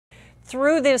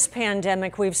Through this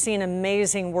pandemic, we've seen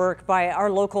amazing work by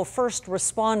our local first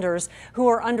responders who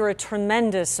are under a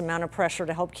tremendous amount of pressure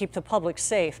to help keep the public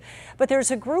safe. But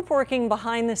there's a group working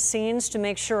behind the scenes to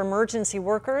make sure emergency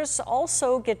workers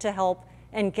also get to help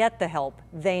and get the help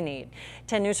they need.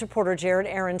 10 News reporter Jared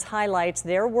Aarons highlights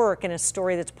their work in a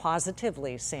story that's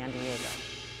positively San Diego.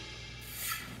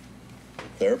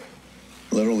 They're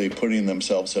literally putting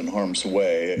themselves in harm's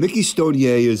way. Mickey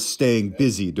Stodier is staying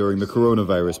busy during the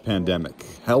coronavirus pandemic,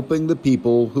 helping the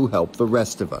people who help the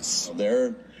rest of us.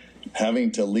 They're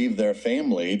having to leave their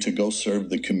family to go serve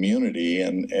the community,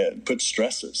 and it puts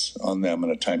stresses on them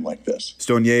in a time like this.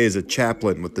 Stodier is a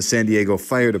chaplain with the San Diego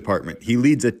Fire Department. He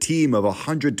leads a team of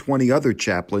 120 other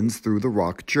chaplains through the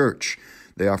Rock Church.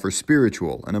 They offer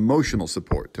spiritual and emotional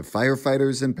support to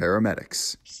firefighters and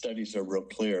paramedics. Studies are real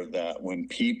clear that when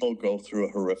people go through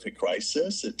a horrific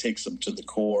crisis, it takes them to the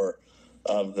core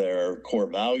of their core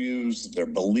values, their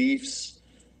beliefs,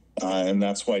 and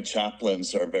that's why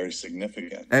chaplains are very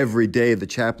significant. Every day, the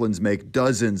chaplains make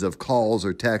dozens of calls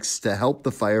or texts to help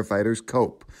the firefighters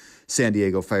cope. San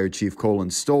Diego Fire Chief Colin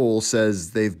Stoll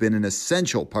says they've been an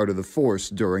essential part of the force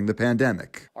during the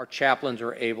pandemic. Our chaplains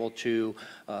are able to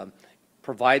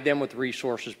provide them with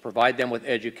resources, provide them with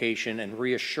education and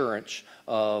reassurance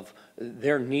of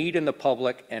their need in the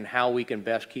public and how we can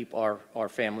best keep our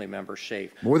family members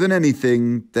safe. More than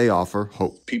anything, they offer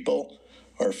hope. People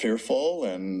are fearful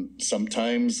and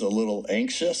sometimes a little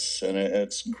anxious, and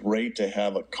it's great to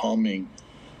have a calming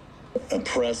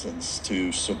presence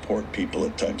to support people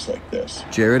at times like this.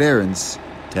 Jared Aarons,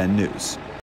 10 News.